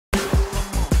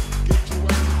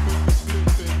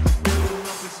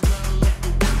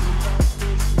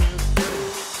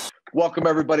Welcome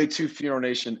everybody to Funeral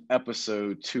Nation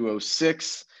episode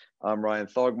 206. I'm Ryan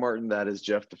Thogmartin. That is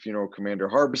Jeff, the Funeral Commander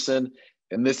Harbison.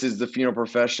 And this is the funeral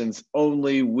profession's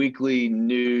only weekly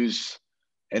news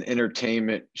and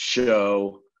entertainment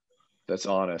show that's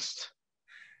honest.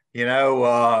 You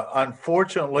know,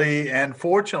 unfortunately and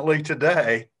fortunately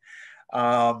today,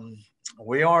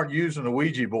 we aren't using the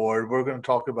Ouija board. We're going to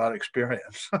talk about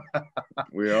experience.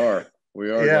 We are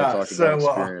going to talk about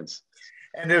experience.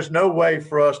 And there's no way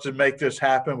for us to make this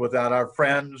happen without our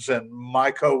friends and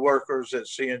my co-workers at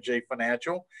C&J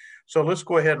Financial. So let's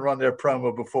go ahead and run their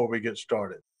promo before we get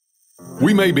started.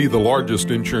 We may be the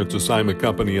largest insurance assignment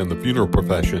company in the funeral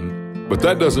profession, but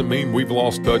that doesn't mean we've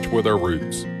lost touch with our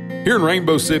roots. Here in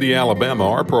Rainbow City, Alabama,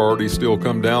 our priorities still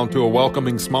come down to a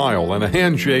welcoming smile and a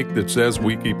handshake that says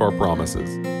we keep our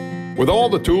promises. With all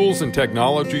the tools and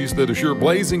technologies that assure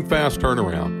blazing fast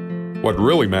turnaround, what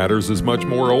really matters is much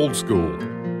more old school.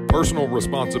 Personal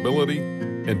responsibility,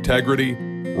 integrity,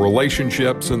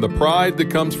 relationships, and the pride that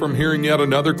comes from hearing yet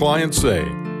another client say,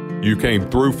 "You came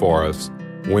through for us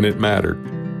when it mattered."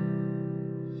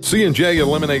 C&J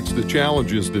eliminates the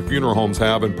challenges that funeral homes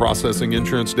have in processing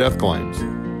insurance death claims.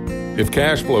 If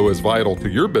cash flow is vital to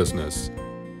your business,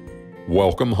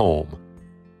 welcome home.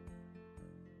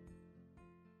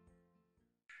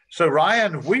 So,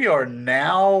 Ryan, we are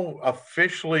now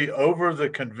officially over the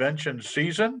convention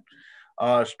season,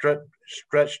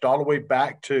 stretched all the way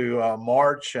back to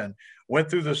March and went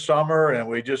through the summer, and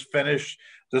we just finished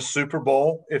the Super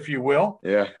Bowl, if you will.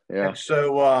 Yeah. And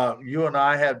so you and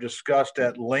I have discussed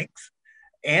at length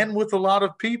and with a lot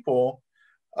of people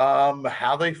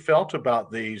how they felt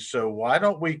about these. So why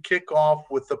don't we kick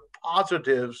off with the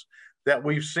positives that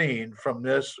we've seen from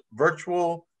this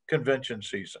virtual convention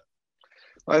season?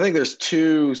 I think there's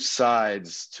two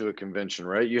sides to a convention,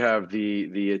 right? You have the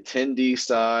attendee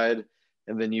side,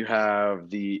 and then you have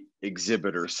the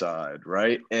exhibitor side,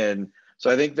 right? And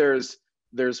so I think there's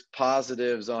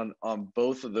positives on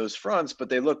both of those fronts, but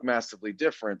they look massively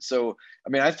different. So,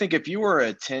 I mean, I think if you were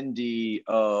an attendee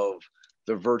of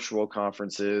the virtual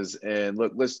conferences, and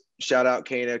look, let's shout out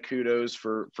Kana, kudos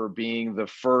for being the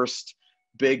first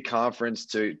big conference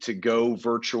to go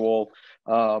virtual.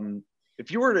 If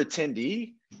you were an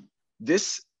attendee,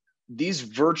 these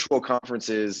virtual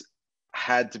conferences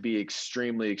had to be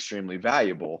extremely, extremely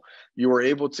valuable. You were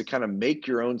able to kind of make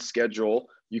your own schedule.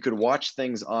 You could watch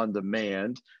things on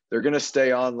demand. They're going to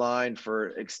stay online for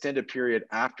extended period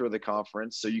after the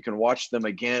conference, so you can watch them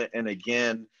again and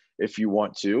again if you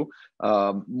want to.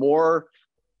 More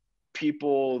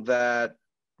people that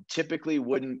typically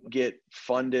wouldn't get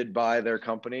funded by their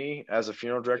company as a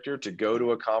funeral director to go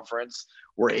to a conference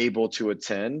were able to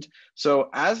attend. So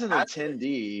as an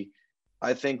attendee,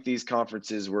 I think these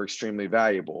conferences were extremely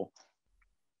valuable.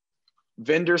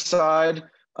 Vendor side,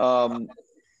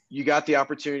 you got the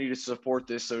opportunity to support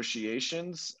the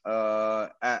associations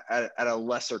at a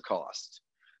lesser cost.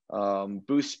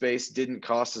 Booth space didn't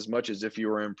cost as much as if you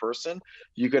were in person.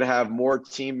 You could have more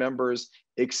team members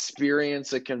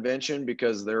experience a convention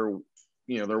because there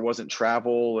wasn't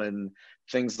travel and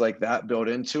things like that built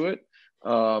into it.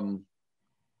 But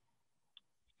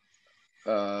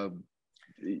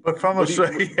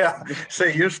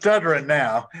see, you're stuttering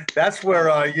now. That's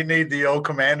where you need the old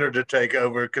commander to take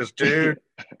over, because, dude,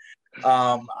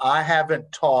 I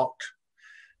haven't talked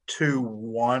to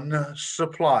one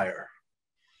supplier,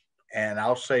 and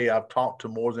I'll say I've talked to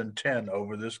more than 10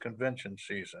 over this convention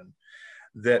season,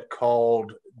 that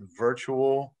called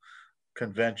virtual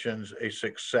conventions a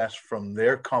success from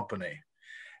their company.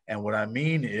 And what I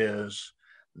mean is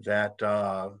that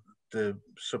the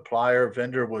supplier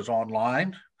vendor was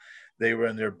online, they were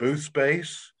in their booth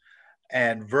space,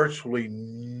 and virtually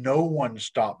no one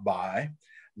stopped by,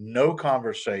 no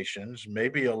conversations,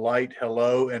 maybe a light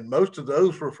hello, and most of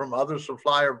those were from other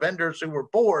supplier vendors who were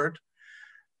bored,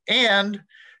 and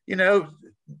no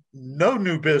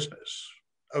new business.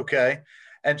 Okay.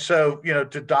 And so,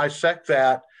 to dissect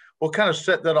that, we'll kind of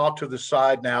set that off to the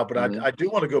side now, but I do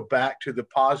want to go back to the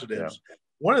positives. Yeah.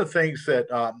 One of the things that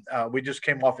we just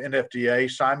came off NFDA,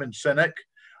 Simon Sinek,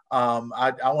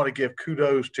 I want to give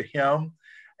kudos to him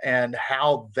and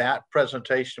how that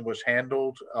presentation was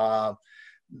handled.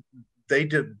 They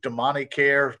did demonic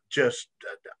care.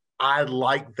 I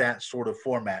like that sort of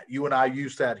format. You and I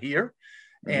use that here.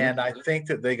 And I think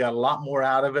that they got a lot more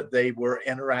out of it. They were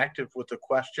interactive with the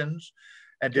questions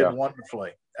and did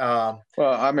wonderfully. Well,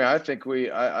 I mean, I think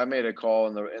I made a call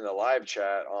in the live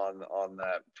chat on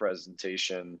that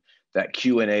presentation, that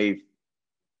Q&A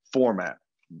format,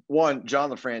 one,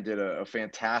 John LaFran did a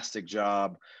fantastic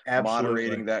job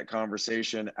moderating that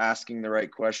conversation, asking the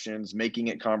right questions, making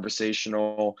it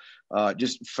conversational.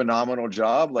 Just phenomenal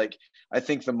job. Like, I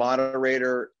think the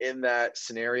moderator in that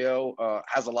scenario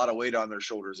has a lot of weight on their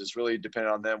shoulders. It's really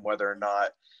dependent on them whether or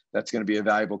not that's going to be a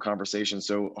valuable conversation.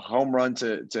 So home run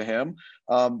to him.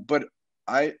 But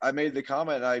I made the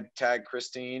comment, I tagged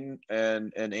Christine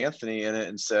and Anthony in it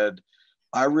and said,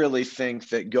 I really think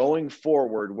that going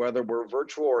forward, whether we're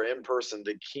virtual or in person,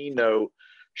 the keynote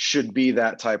should be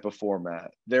that type of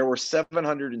format. There were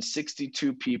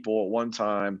 762 people at one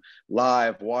time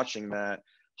live watching that,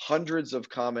 hundreds of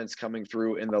comments coming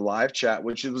through in the live chat,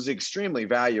 which was extremely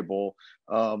valuable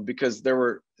because there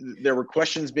were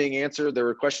questions being answered. There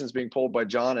were questions being pulled by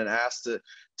John and asked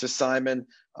to Simon.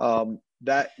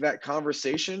 That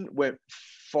conversation went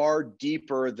far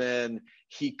deeper than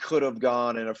he could have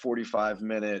gone in a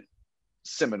 45-minute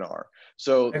seminar.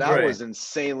 So that was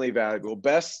insanely valuable.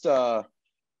 Best, I'm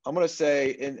going to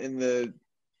say in the,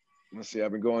 let's see,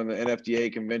 I've been going to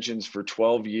NFDA conventions for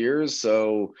 12 years.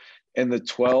 So in the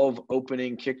 12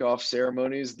 opening kickoff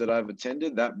ceremonies that I've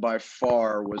attended, that by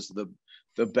far was the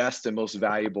best and most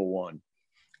valuable one.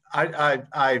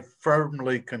 I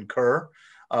firmly concur.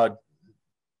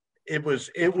 It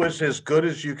was as good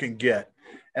as you can get.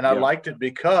 And I liked it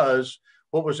because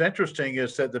what was interesting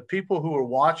is that the people who were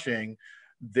watching,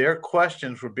 their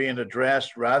questions were being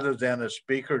addressed rather than a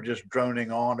speaker just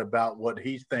droning on about what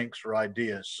he thinks or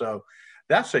ideas. So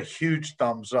that's a huge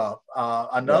thumbs up.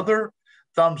 Another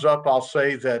thumbs up, I'll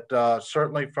say that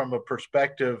certainly from a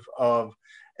perspective of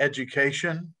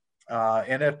education,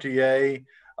 NFDA,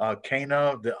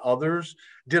 Cana, the others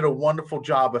did a wonderful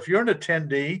job. If you're an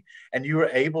attendee and you were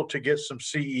able to get some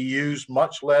CEUs,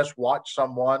 much less watch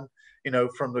someone,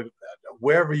 from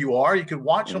wherever you are, you could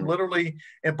watch them literally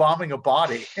embalming a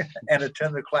body and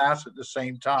attend the class at the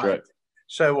same time. Right.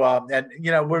 So, I'm going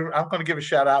to give a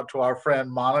shout out to our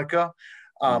friend Monica.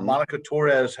 Monica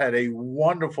Torres had a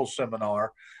wonderful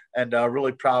seminar, and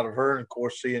really proud of her. And of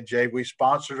course, C&J, we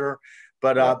sponsored her.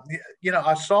 But, I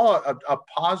saw a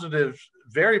positive,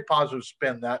 very positive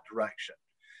spin that direction.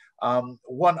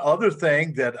 One other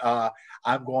thing that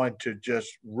I'm going to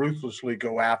just ruthlessly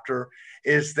go after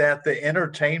is that the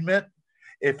entertainment,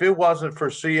 if it wasn't for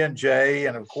C&J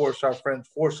and, of course, our friend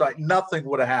Forsyth, nothing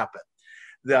would have happened.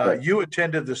 You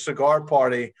attended the cigar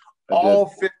party. All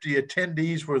 50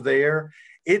 attendees were there.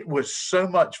 It was so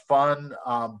much fun.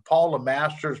 Paula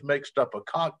Masters mixed up a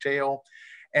cocktail.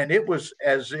 And it was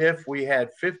as if we had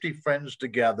 50 friends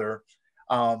together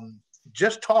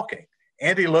just talking.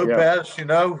 Andy Lopez,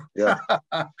 I would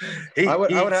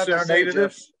have to say, Jeff,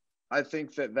 us. I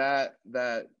think that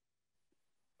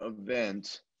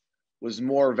event was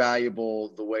more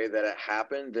valuable the way that it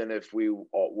happened than if we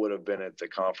all would have been at the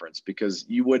conference, because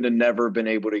you wouldn't have never been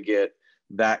able to get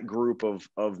that group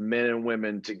of men and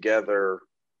women together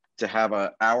to have an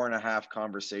hour-and-a-half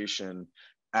conversation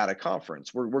at a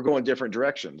conference. We're going different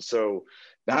directions. So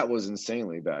that was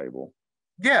insanely valuable.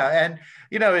 Yeah. And,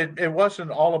 it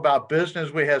wasn't all about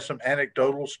business. We had some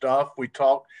anecdotal stuff. We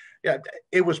talked. Yeah,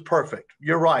 it was perfect.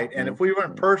 You're right. And if we were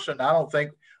in person, I don't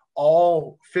think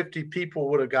all 50 people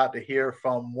would have got to hear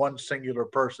from one singular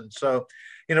person. So,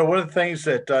 one of the things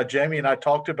that Jamie and I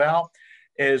talked about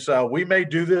is we may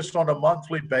do this on a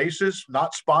monthly basis,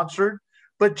 not sponsored,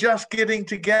 but just getting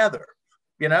together,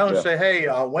 and say, hey,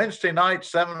 Wednesday night,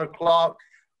 7:00,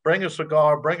 bring a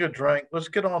cigar, bring a drink. Let's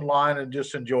get online and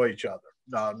just enjoy each other.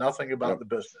 No, nothing about the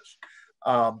business.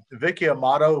 Vicky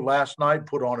Amato last night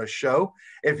put on a show.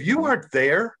 If you weren't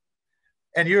there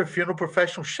and you're a funeral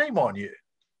professional, shame on you.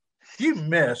 You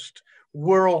missed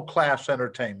world-class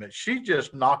entertainment. She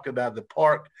just knocked it out of the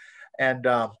park. And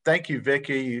thank you,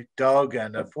 Vicky, Doug,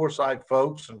 and the Forsyth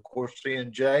folks, and of course,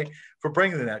 C&J, for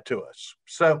bringing that to us.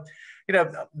 So,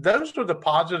 those are the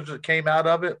positives that came out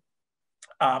of it.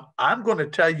 I'm going to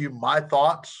tell you my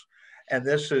thoughts, and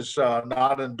this is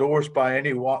not endorsed by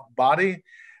anybody,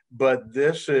 but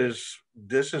this is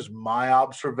my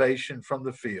observation from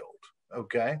the field,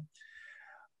 okay?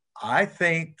 I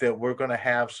think that we're going to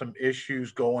have some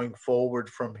issues going forward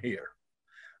from here.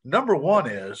 Number one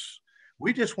is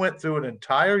we just went through an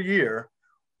entire year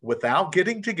without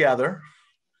getting together,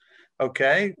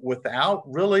 okay, without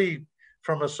really,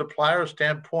 from a supplier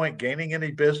standpoint, gaining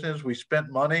any business. We spent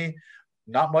money,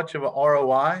 not much of an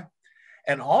ROI.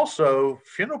 And also,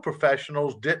 funeral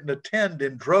professionals didn't attend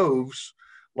in droves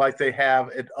like they have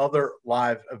at other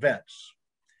live events.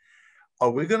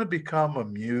 Are we going to become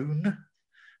immune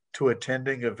to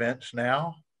attending events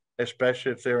now,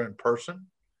 especially if they're in person?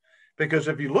 Because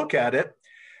if you look at it,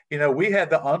 we had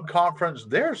the unconference.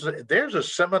 There's a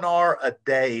seminar a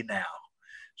day now.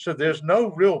 So there's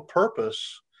no real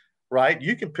purpose, right?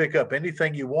 You can pick up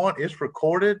anything you want. It's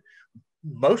recorded.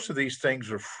 Most of these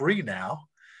things are free now.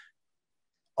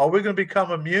 Are we going to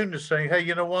become immune to saying, hey,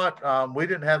 you know what? We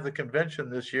didn't have the convention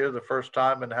this year, the first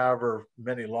time in however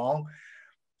many long.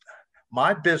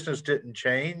 My business didn't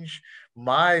change.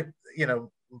 My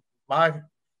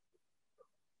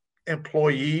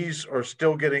employees are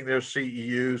still getting their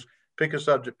CEUs. Pick a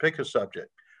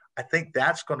subject. I think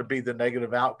that's going to be the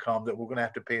negative outcome that we're going to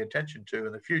have to pay attention to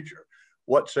in the future.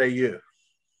 What say you?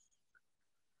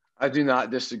 I do not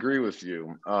disagree with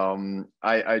you.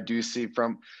 I do see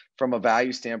from a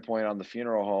value standpoint on the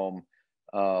funeral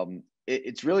home,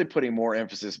 it's really putting more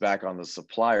emphasis back on the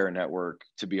supplier network,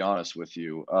 to be honest with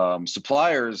you.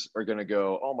 Suppliers are going to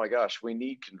go, oh my gosh, we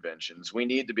need conventions. We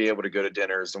need to be able to go to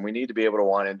dinners, and we need to be able to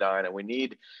wine and dine, and we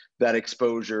need that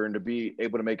exposure and to be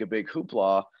able to make a big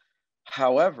hoopla.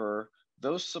 However,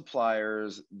 those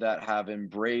suppliers that have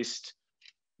embraced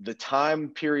the time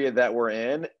period that we're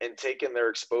in and taken their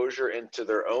exposure into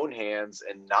their own hands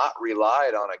and not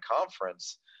relied on a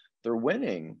conference, they're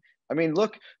winning. I mean,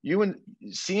 look, you and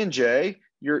C&J,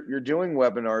 you're doing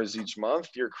webinars each month.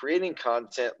 You're creating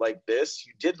content like this.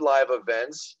 You did live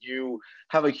events. You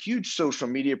have a huge social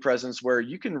media presence where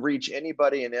you can reach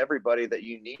anybody and everybody that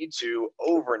you need to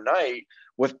overnight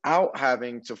without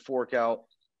having to fork out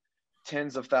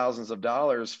tens of thousands of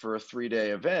dollars for a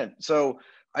 3-day event. So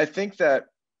I think that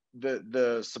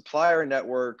the supplier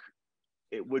network,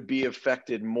 it would be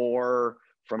affected more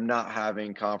from not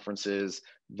having conferences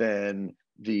than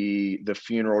the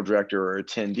funeral director or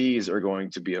attendees are going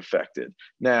to be affected.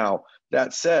 Now,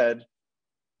 that said,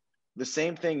 the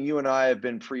same thing you and I have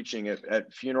been preaching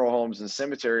at funeral homes and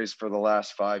cemeteries for the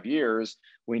last 5 years,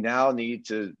 we now need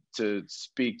to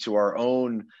speak to our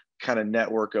own kind of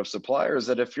network of suppliers,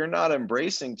 that if you're not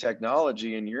embracing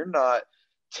technology and you're not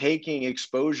taking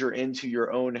exposure into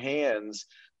your own hands,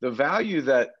 the value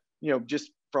that,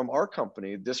 just from our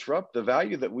company, Disrupt, the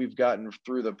value that we've gotten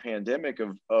through the pandemic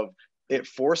of it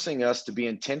forcing us to be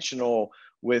intentional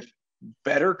with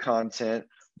better content,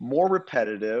 more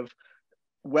repetitive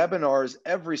webinars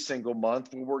every single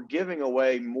month, where we're giving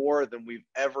away more than we've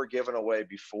ever given away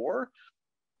before.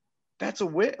 That's a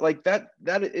win. Like that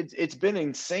it's been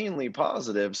insanely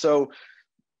positive. So,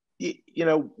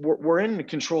 we're in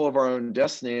control of our own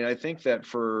destiny. And I think that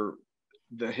for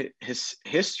the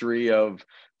history of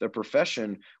the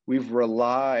profession, we've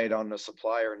relied on the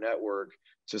supplier network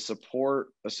to support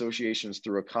associations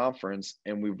through a conference,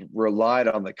 and we've relied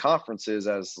on the conferences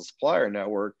as the supplier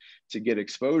network to get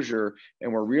exposure.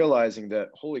 And we're realizing that,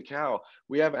 holy cow,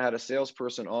 we haven't had a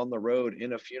salesperson on the road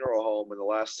in a funeral home in the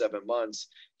last 7 months,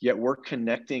 yet we're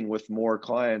connecting with more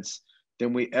clients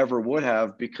than we ever would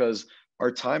have, because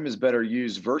our time is better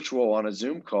used virtual on a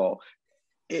Zoom call.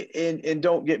 And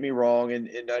don't get me wrong,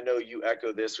 and I know you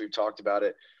echo this, we've talked about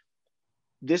it,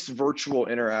 this virtual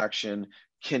interaction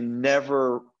can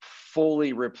never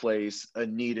fully replace a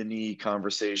knee-to-knee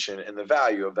conversation and the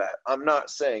value of that. I'm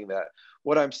not saying that.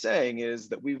 What I'm saying is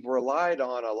that we've relied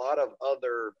on a lot of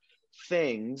other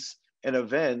things and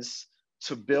events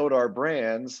to build our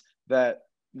brands, that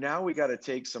now we got to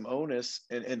take some onus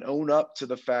and own up to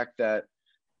the fact that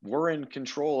we're in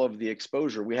control of the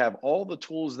exposure. We have all the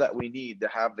tools that we need to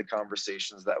have the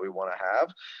conversations that we want to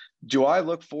have. Do I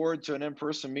look forward to an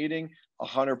in-person meeting?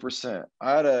 100%.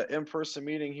 I had an in-person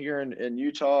meeting here in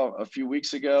Utah a few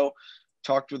weeks ago,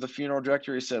 talked with the funeral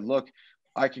director. He said, look,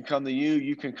 I can come to you,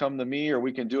 you can come to me, or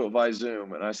we can do it by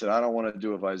Zoom. And I said, I don't want to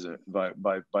do it by Zoom.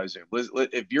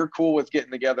 If you're cool with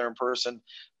getting together in person,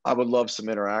 I would love some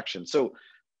interaction. So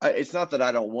it's not that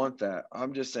I don't want that.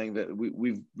 I'm just saying that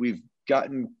we've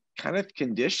gotten kind of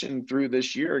conditioned through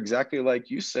this year, exactly like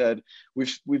you said.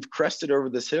 We've crested over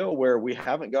this hill where we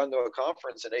haven't gone to a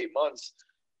conference in 8 months.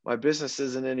 My business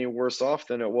isn't any worse off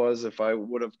than it was if I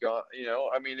would have gone.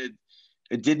 I mean,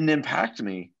 it didn't impact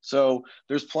me. So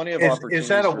there's plenty of opportunities. Is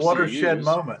that a watershed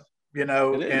moment? It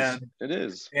is. It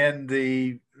is. And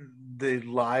the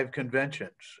live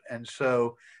conventions, and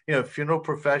so funeral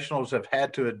professionals have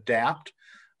had to adapt.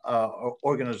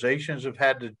 Organizations have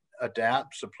had to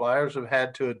adapt. Suppliers have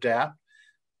had to adapt.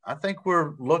 I think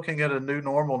we're looking at a new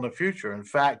normal in the future. In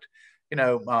fact,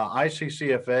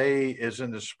 ICCFA is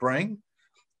in the spring,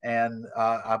 and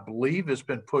I believe it's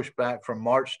been pushed back from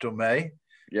March to May.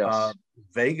 Yes.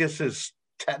 Vegas is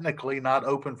technically not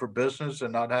open for business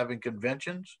and not having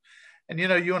conventions. And,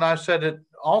 you and I said it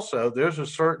also, there's a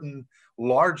certain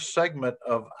large segment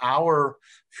of our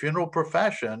funeral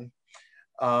profession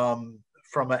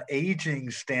from an aging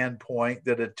standpoint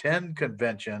that attend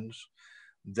conventions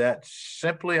that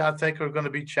simply, I think, are going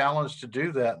to be challenged to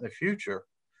do that in the future.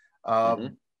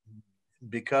 Mm-hmm.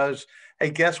 Because, hey,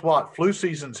 guess what? Flu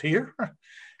season's here.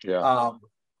 Yeah.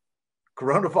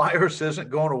 Coronavirus isn't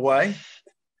going away.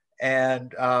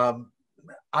 And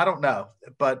I don't know.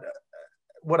 But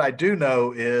what I do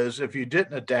know is if you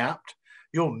didn't adapt,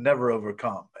 you'll never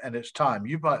overcome. And it's time.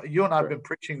 You and I have been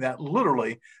preaching that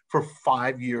literally for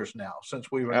 5 years now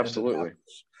since we were in Absolutely.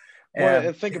 Indianapolis. Well,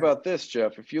 and think about this,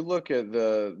 Jeff. If you look at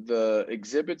the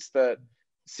exhibits that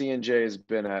C&J has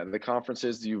been at, the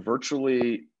conferences you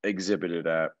virtually exhibited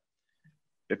at,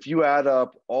 if you add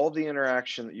up all the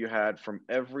interaction that you had from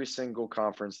every single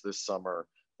conference this summer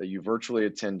that you virtually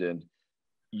attended,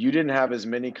 you didn't have as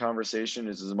many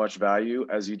conversations, as much value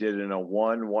as you did in a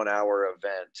 1 hour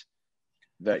event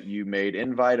that you made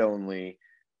invite only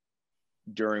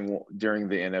during the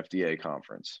NFDA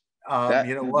conference.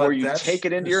 You know what? Where you That's take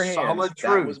it into your hands, solid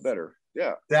that was truth. better.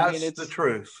 Yeah. That's the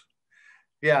truth.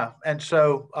 Yeah. And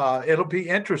so it'll be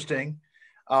interesting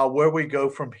where we go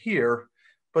from here.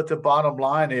 But the bottom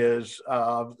line is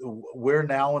we're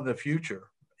now in the future.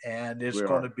 And it's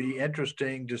going to be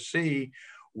interesting to see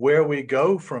where we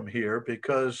go from here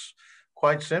because,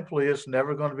 quite simply, it's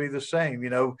never going to be the same. You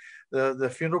know, the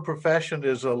funeral profession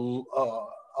is a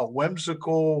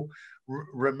whimsical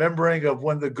remembering of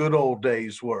when the good old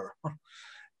days were.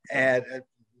 And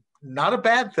not a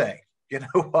bad thing, you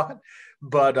know what?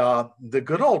 But the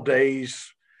good old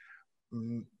days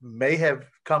may have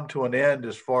come to an end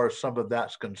as far as some of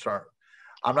that's concerned.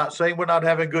 I'm not saying we're not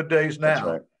having good days now. That's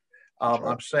right. That's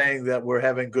right. I'm saying that we're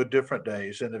having good different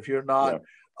days. And if you're not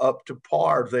up to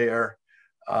par there,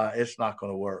 it's not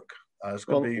going to work. It's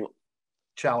going to be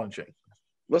challenging.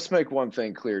 Let's make one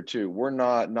thing clear too. We're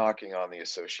not knocking on the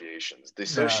associations. The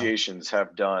associations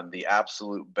have done the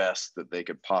absolute best that they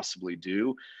could possibly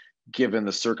do, given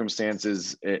the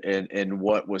circumstances and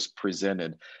what was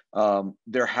presented.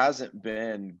 There hasn't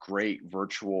been great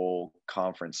virtual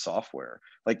conference software.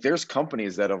 Like there's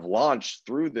companies that have launched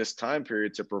through this time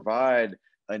period to provide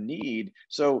a need.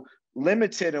 So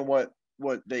limited in what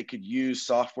they could use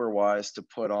software wise to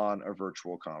put on a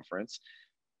virtual conference.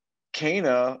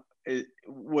 Cana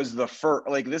was the first,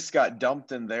 like this got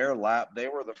dumped in their lap. They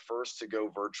were the first to go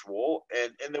virtual.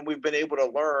 And then we've been able to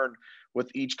learn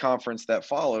with each conference that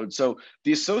followed. So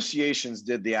the associations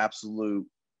did the absolute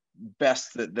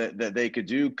best that they could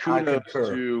do. Kudos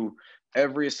to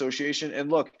every association. And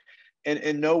look,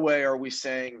 in no way are we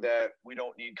saying that we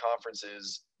don't need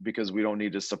conferences because we don't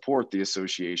need to support the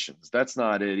associations. That's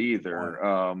not it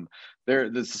either.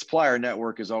 The supplier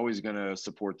network is always going to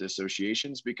support the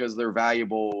associations because they're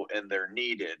valuable and they're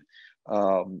needed.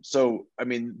 So, I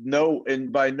mean,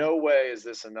 by no way is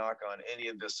this a knock on any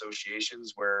of the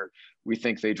associations where we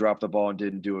think they dropped the ball and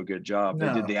didn't do a good job. No.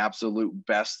 They did the absolute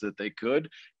best that they could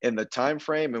in the time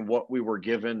frame and what we were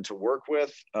given to work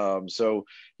with. So,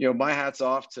 you know, my hat's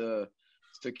off to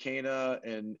Cana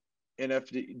and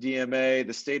NFDMA,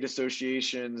 the state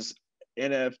associations,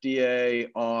 NFDA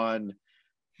on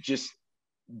just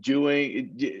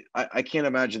doing. I can't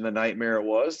imagine the nightmare it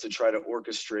was to try to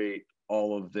orchestrate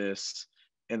all of this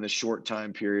in the short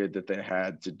time period that they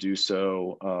had to do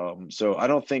so. So I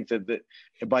don't think that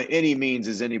by any means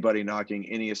is anybody knocking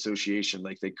any association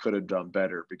like they could have done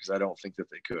better, because I don't think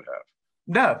that they could have.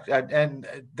 No, and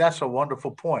that's a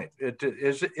wonderful point. It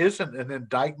isn't an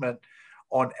indictment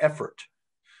on effort.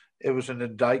 It was an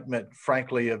indictment,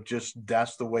 frankly, of just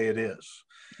that's the way it is.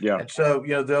 Yeah. And so,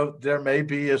 you know, there may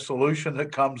be a solution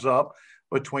that comes up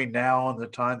between now and the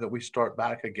time that we start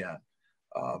back again.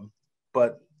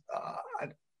 But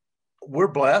we're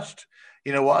blessed.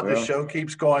 You know what? Yeah. The show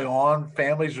keeps going on.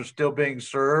 Families are still being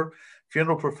served.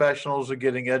 Funeral professionals are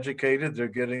getting educated. They're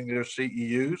getting their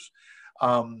CEUs.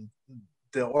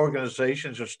 The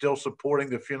organizations are still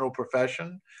supporting the funeral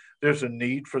profession. There's a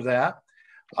need for that.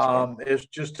 It's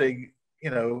just a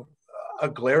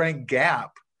glaring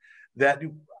gap that,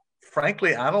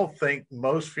 frankly, I don't think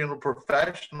most funeral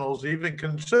professionals even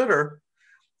consider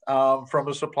from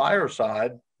a supplier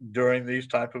side during these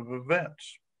type of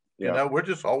events. Yeah. You know, we're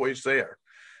just always there.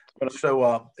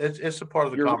 So it's a part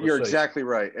of the conversation. You're exactly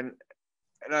right. And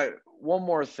one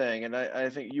more thing, and I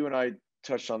think you and I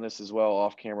touched on this as well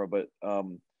off camera, but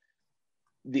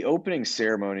the opening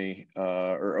ceremony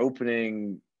or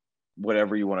opening,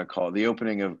 whatever you want to call it, the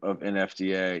opening of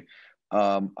NFDA,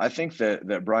 I think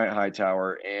that Bryant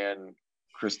Hightower and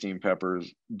Christine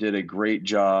Peppers did a great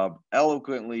job,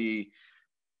 eloquently,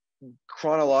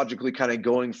 chronologically kind of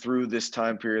going through this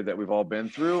time period that we've all been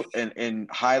through and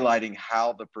highlighting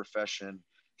how the profession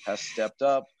has stepped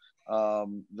up,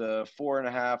 the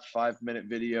 4.5, 5-minute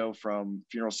video from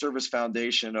Funeral Service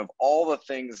Foundation of all the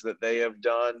things that they have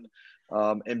done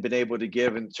and been able to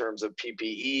give in terms of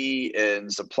PPE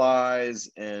and supplies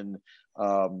and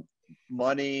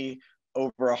money.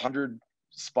 Over 100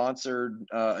 sponsored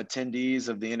attendees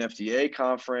of the NFDA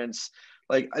conference.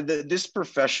 Like this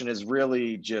profession has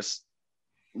really just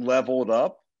leveled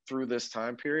up through this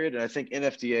time period. And I think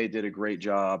NFDA did a great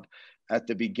job at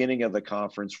the beginning of the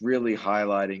conference, really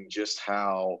highlighting just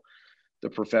how the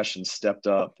profession stepped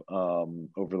up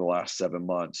over the last 7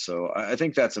 months. So I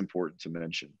think that's important to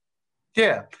mention.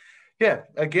 Yeah. Yeah.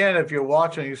 Again, if you're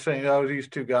watching, you're saying, oh, these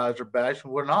two guys are bashing.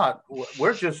 We're not.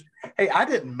 We're just, hey, I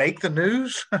didn't make the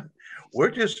news. We're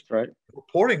just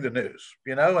reporting the news,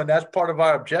 and that's part of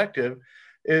our objective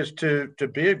is to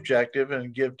be objective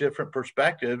and give different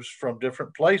perspectives from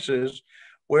different places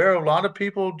where a lot of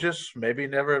people just maybe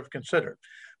never have considered.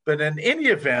 But in any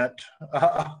event,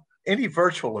 any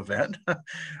virtual event,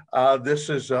 this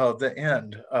is the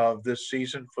end of this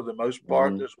season for the most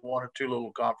part. There's 1 or 2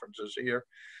 little conferences here.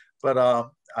 But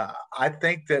I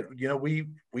think that,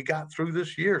 we got through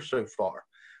this year so far.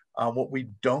 What we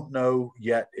don't know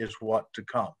yet is what to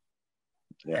come.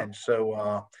 Yeah. And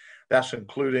so that's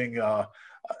including a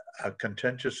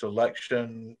contentious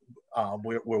election.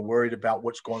 We're worried about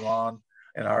what's going on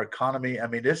in our economy. I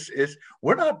mean,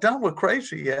 we're not done with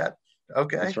crazy yet.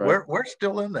 Okay. Right. We're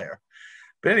still in there.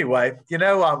 But anyway,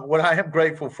 what I am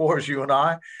grateful for is you and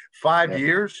I, 5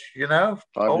 years, 5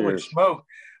 holy years. Smoke.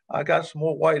 I got some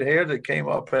more white hair that came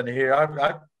up in here.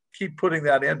 I keep putting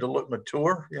that in to look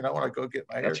mature, when I go get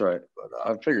my hair. That's right. But,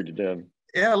 I figured you did.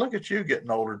 Yeah, look at you getting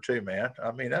older too, man.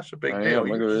 I mean, that's a big deal.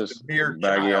 Look at this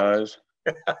baggy eyes.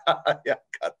 Yeah,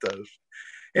 got those.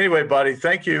 Anyway, buddy,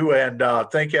 thank you. And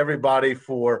thank everybody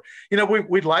for,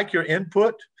 we'd like your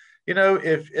input.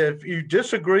 If you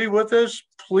disagree with us,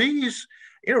 please,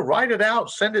 write it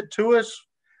out, send it to us.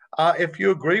 If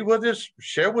you agree with us,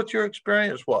 share what your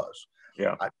experience was.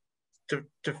 Yeah.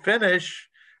 To finish,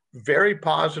 very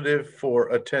positive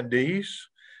for attendees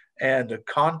and the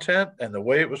content and the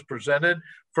way it was presented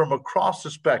from across the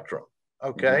spectrum,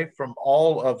 okay, from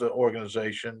all of the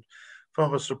organizations.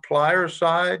 From a supplier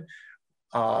side,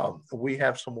 we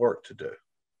have some work to do.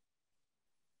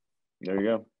 There you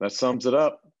go. That sums it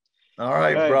up. All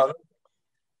right, brother.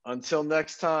 Until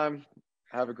next time,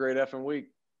 have a great effing week.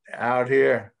 Out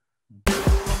here.